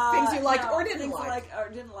me. Things you liked or didn't like.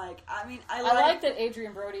 I mean, I like that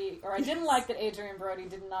Adrian Brody, or I didn't like that Adrian Brody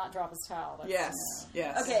did not drop his towel. That's,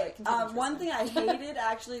 yes. Okay, one thing I hated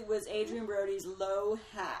actually was Adrian Brody's low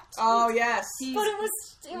hat. Oh, yes. But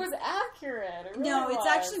it was accurate. It really no, it's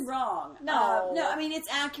actually wrong. No. I mean, it's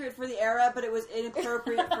accurate for the era, but it was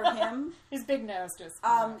inappropriate for him. His big nose just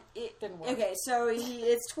didn't work. Okay, so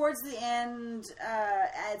it's towards the end,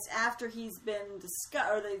 it's after he's been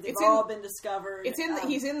discovered, they've all been discovered. It's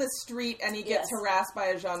he's in the street and he gets harassed by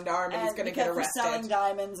a gendarme and he's going to get arrested. For selling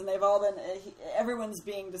diamonds, and they've all been. Everyone's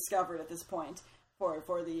being discovered at this point for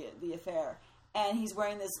the affair, and he's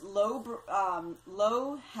wearing this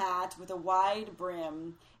low hat with a wide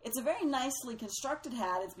brim. It's a very nicely constructed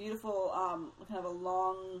hat. It's beautiful, kind of a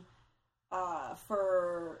long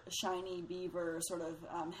fur, shiny beaver sort of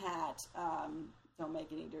hat. don't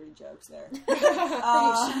make any dirty jokes there.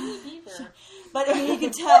 Shiny beaver. But I mean, you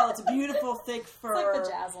can tell it's a beautiful, thick fur. It's like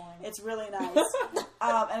bedazzling. It's really nice.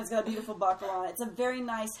 And it's got a beautiful buckle on it. It's a very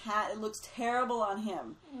nice hat. It looks terrible on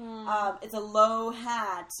him. It's a low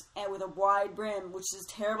hat and with a wide brim, which is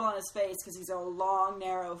terrible on his face because he's got a long,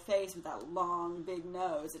 narrow face with that long, big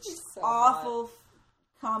nose. It's just so awful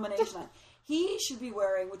combination. He should be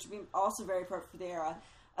wearing, which would be also very appropriate for the era,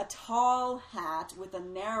 a tall hat with a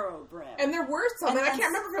narrow brim. And there were some, and I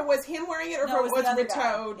can't remember if it was him wearing it or if it was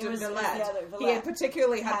Vito de Villette. He had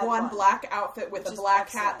particularly had one black outfit with a black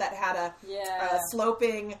hat that had a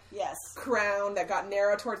sloping crown that got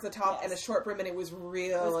narrow towards the top and a short brim, and it was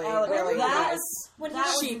really, really nice. When that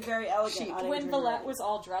was very elegant. When Villette was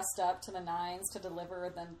all dressed up to the nines to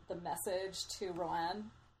deliver the message to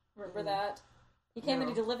Rouen, remember that? He came and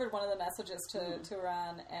he delivered one of the messages to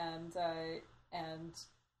Rouen, and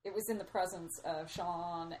it was in the presence of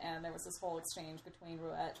Jean, and there was this whole exchange between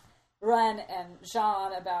Rouen and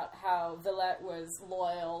Jean about how Villette was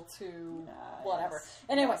loyal to whatever.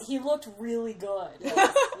 Anyway, he looked really good.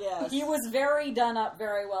 Yes. He was very done up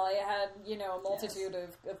very well. He had, a multitude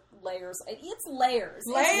of layers. It's layers.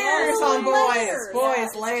 Layers on boys.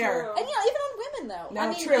 Boys, layers. And even on women, though.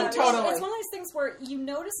 No, true, totally. It's one of those things where you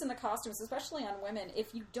notice in the costumes, especially on women,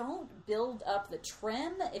 if you don't build up the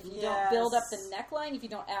trim, if you don't build up the neckline, if you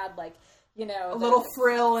don't add, a little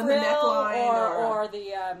frill in the neckline. Or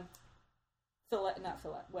the... not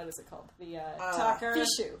fillet. What is it called? The tucker.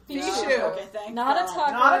 Fichu. Okay, thank Not God. a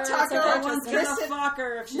tucker. Not a tucker. Everyone's gonna fuck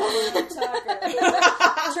her if she wears a tucker.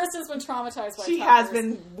 Tristan's been traumatized by she tuckers. Has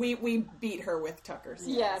been. We beat her with tuckers.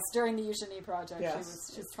 Yes, during the Eugenie project, yes.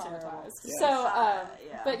 she was traumatized. Yes. So,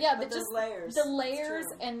 but just layers. The layers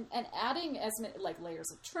and adding as many, layers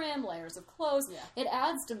of trim, layers of clothes. Yeah. It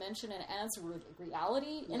adds dimension and adds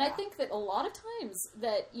reality. Yeah. And I think that a lot of times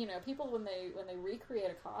that people when they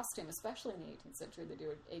recreate a costume, especially in the 18th century, they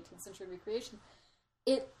do an 18th century recreation.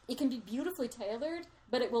 It can be beautifully tailored,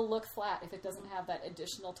 but it will look flat if it doesn't have that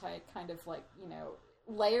additional type kind of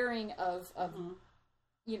layering of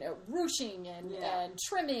ruching and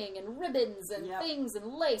trimming and ribbons and things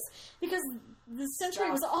and lace, because the century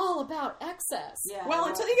was all about excess. Yeah. Well,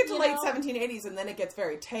 until you get to late 1780s, and then it gets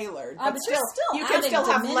very tailored. But still you can still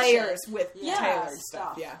have layers with tailored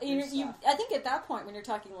stuff. Yeah, I think at that point, when you're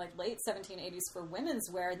talking late 1780s for women's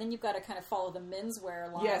wear, then you've got to kind of follow the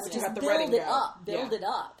menswear line. Yes, which you is have the build it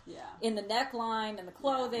up Yeah. in the neckline and the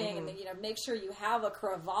clothing, and then make sure you have a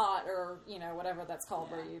cravat or whatever that's called,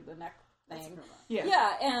 where the neck thing.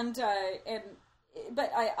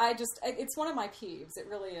 But I just, it's one of my peeves. It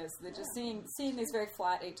really is. That just seeing these very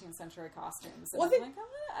flat 18th century costumes. And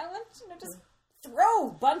I want to just throw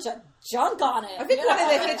a bunch of junk on it. I think one of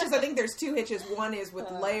the hitches, I think there's two hitches. One is with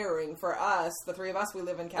layering for us, the three of us, we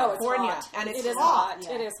live in California. And it's hot.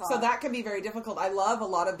 Yeah. It is hot. So that can be very difficult. I love a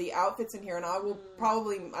lot of the outfits in here, and I will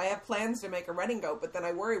I have plans to make a running goat, but then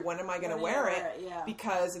I worry, when am I going to wear it? Yeah.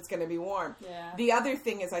 Because it's going to be warm. Yeah. The other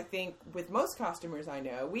thing is, I think, with most costumers I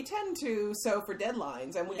know, we tend to sew for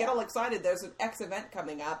deadlines, and we get all excited. There's an X event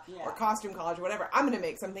coming up, or costume college, or whatever. I'm going to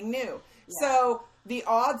make something new. Yeah. So the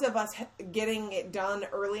odds of us getting it done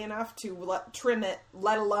early enough to trim it,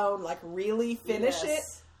 let alone really finish it.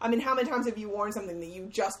 I mean, how many times have you worn something that you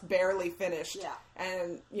just barely finished? Yeah.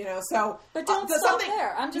 And, so... But don't stop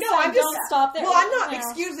there. I'm just saying, don't stop there. Well, I'm not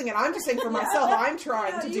excusing it. I'm just saying for myself, I'm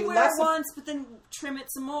trying to do less. You wear it once, but then trim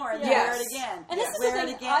it some more, and then wear it again. And this is wear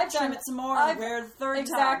it again, trim it some more, and wear it the third time.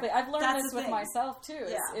 Exactly. I've learned this with myself, too,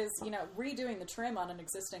 is redoing the trim on an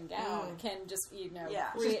existing gown can just,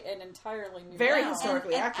 create an entirely new very gown.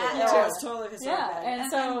 historically accurate, too. It's totally historically accurate. And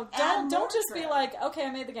so don't just be like, okay, I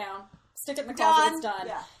made the gown. Stick it in the closet, it's done.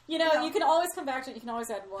 Yeah. You can always come back to it, you can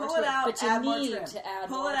always add more to it, but you need to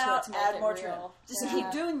add more to it to make it real. Just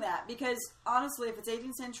keep doing that, because honestly, if it's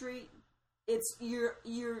 18th century, it's you're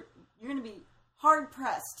going to be hard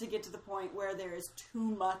pressed to get to the point where there is too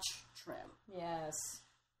much trim. Yes.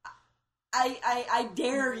 I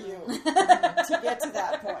dare you to get to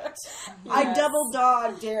that point. Yes. I double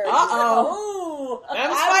dog dare you. Uh-oh.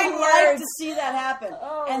 I would like to see that happen.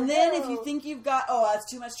 And then if you think you've got,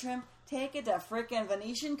 that's too much trim, take it to frickin'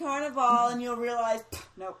 Venetian Carnival, and you'll realize,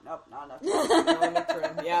 nope, not enough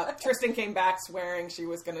trim. Yeah, Tristan came back swearing she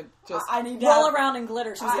was going to just roll around in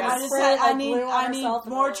glitter. She was I need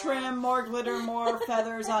more trim, more glitter, more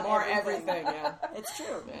feathers on more everything. Yeah, it's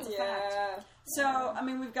true. It's a fact. So, I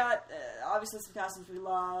mean, we've got, obviously, some costumes we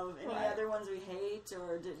love. Any other ones we hate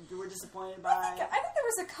or we're disappointed by? I think there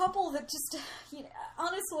was a couple that just,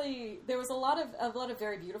 honestly, there was a lot of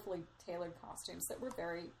very beautifully tailored costumes that were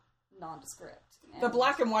very nondescript. The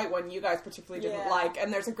black and white one you guys particularly didn't like,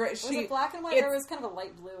 and there's a great... Was it black and white, or was it kind of a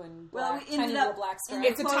light blue and black, tiny little black stripe?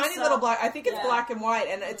 It's a tiny little black... I think it's black and white,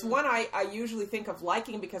 and it's one I usually think of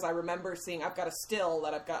liking because I remember seeing... I've got a still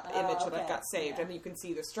that I've got... image that I've got saved, and you can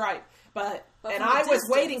see the stripe. But and I was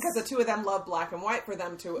waiting, because the two of them love black and white, for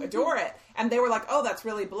them to adore it. And they were like, oh, that's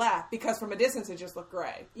really black, because from a distance it just looked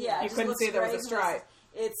gray. Yeah, you couldn't see there was a stripe.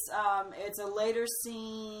 It's a later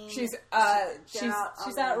scene. She's out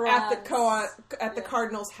at the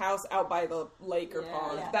Cardinal's house out by the lake or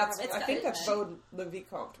pond. Yeah. I think that's Vaux le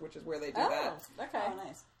Vicomte, which is where they do that. Okay. Oh,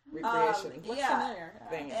 nice. Recreation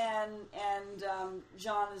thing. And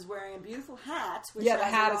Jean is wearing a beautiful hat, which the has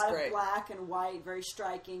hat a lot is great. Of black and white, very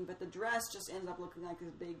striking, but the dress just ends up looking like this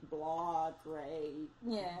big blah, gray,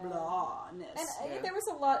 blahness. And there was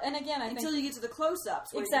a lot, and again, I think... Until you get to the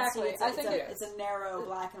close-ups. Exactly. It's a narrow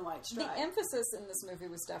black and white stripe. The emphasis in this movie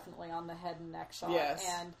was definitely on the head and neck shot. Yes.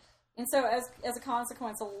 And so as a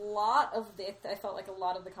consequence, I felt like a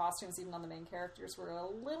lot of the costumes, even on the main characters, were a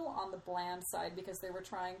little on the bland side because they were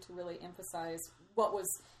trying to really emphasize what was,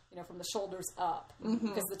 from the shoulders up,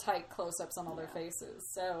 because the tight close-ups on all their faces.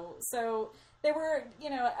 So they were,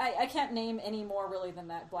 I can't name any more really than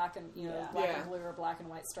that black and blue or black and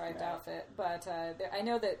white striped outfit. But I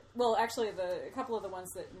know that, actually a couple of the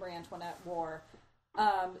ones that Marie Antoinette wore,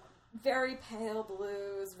 very pale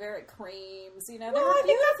blues, very creams. They were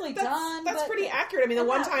beautifully done. That's pretty accurate. I mean, the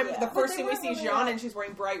one time, the first thing we see is Jean, and she's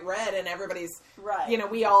wearing bright red, and everybody's,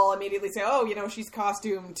 we all immediately say, oh, she's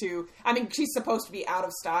costumed to... I mean, she's supposed to be out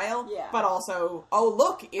of style, but also, oh,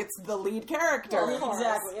 look, it's the lead character. Well,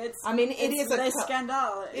 exactly. It is a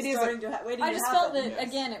scandal. I just felt that,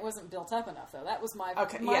 again, it wasn't built up enough, though. That was my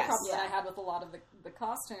problem that I had with a lot of the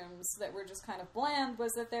costumes that were just kind of bland,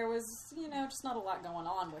 was that there was, just not a lot going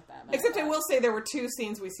on with them. Except I will say there were two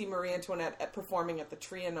scenes we see Marie Antoinette performing at the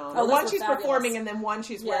Trianon. Oh, one she's performing, and then one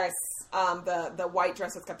she's wearing the white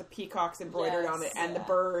dress that's got the peacocks embroidered on it, and the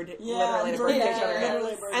bird literally in a bird cage on her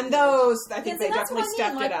head. And those, I think they definitely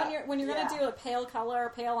stepped it up. When you're going to do a pale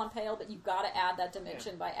color, pale on pale, but you've got to add that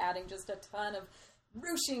dimension by adding just a ton of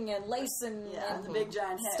ruching and lace and the big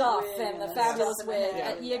giant stuff and the fabulous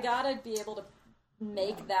wig. You got to be able to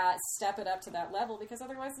make that, step it up to that level, because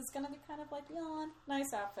otherwise it's going to be kind of like,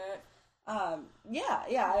 nice outfit. I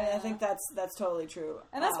think that's totally true.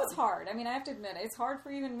 And that's what's hard. I mean, I have to admit, it's hard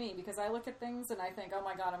for even me, because I look at things and I think, oh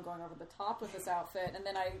my god, I'm going over the top with this outfit, and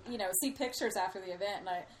then I, see pictures after the event, and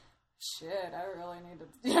I really need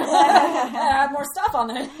to add more stuff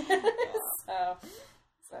on it. So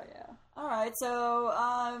yeah. All right. So,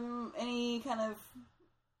 any kind of,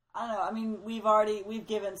 I don't know. I mean, we've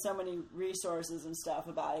given so many resources and stuff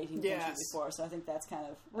about 18th century before, so I think that's kind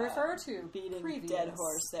of refer to beating previous. dead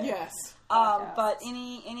horse there. Yes. But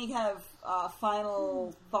any kind of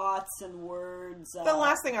final thoughts and words? The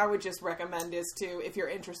last thing I would just recommend is to, if you're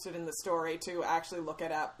interested in the story, to actually look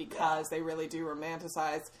it up, because they really do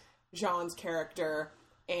romanticize Jean's character,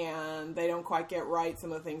 and they don't quite get right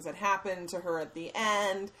some of the things that happen to her at the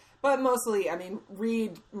end. But mostly, I mean,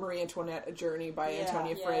 read Marie Antoinette: A Journey by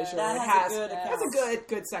Antonia Fraser. That has a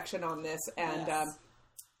good section on this, and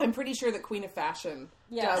I'm pretty sure that Queen of Fashion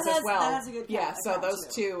does as well. That has a good so those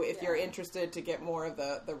two, if you're interested to get more of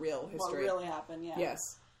the real history. What really happened, Yes.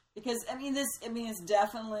 Because, it's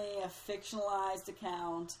definitely a fictionalized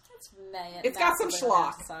account. It's got some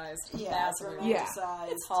schlock. It's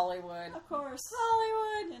romanticized. It's Hollywood. Of course.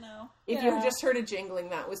 Hollywood, If you just heard a jingling,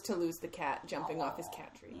 that was Toulouse the cat jumping off his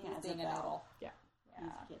cat tree. Being a noodle. Yeah.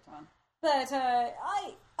 But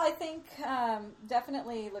I think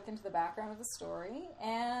definitely look into the background of the story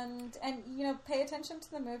and pay attention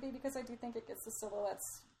to the movie, because I do think it gets the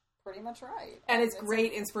silhouettes pretty much right. And it's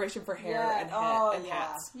great inspiration for hair and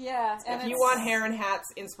hats. Yeah. If you want hair and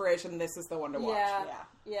hats inspiration, this is the one to watch.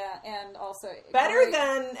 Yeah, and also... Better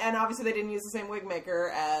than, and obviously they didn't use the same wig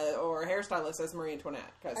maker or hairstylist as Marie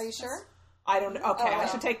Antoinette. Are you sure? I don't know. Okay, I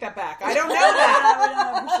should take that back. I don't know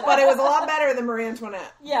that. But it was a lot better than Marie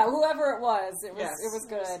Antoinette. Yeah, whoever it was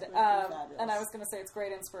good. And I was going to say it's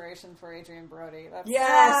great inspiration for Adrian Brody.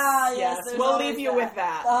 Yes. We'll leave you with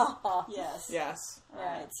that. Yes. All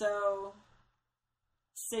right, so,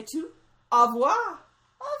 c'est tout. Au revoir.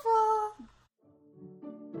 Au revoir.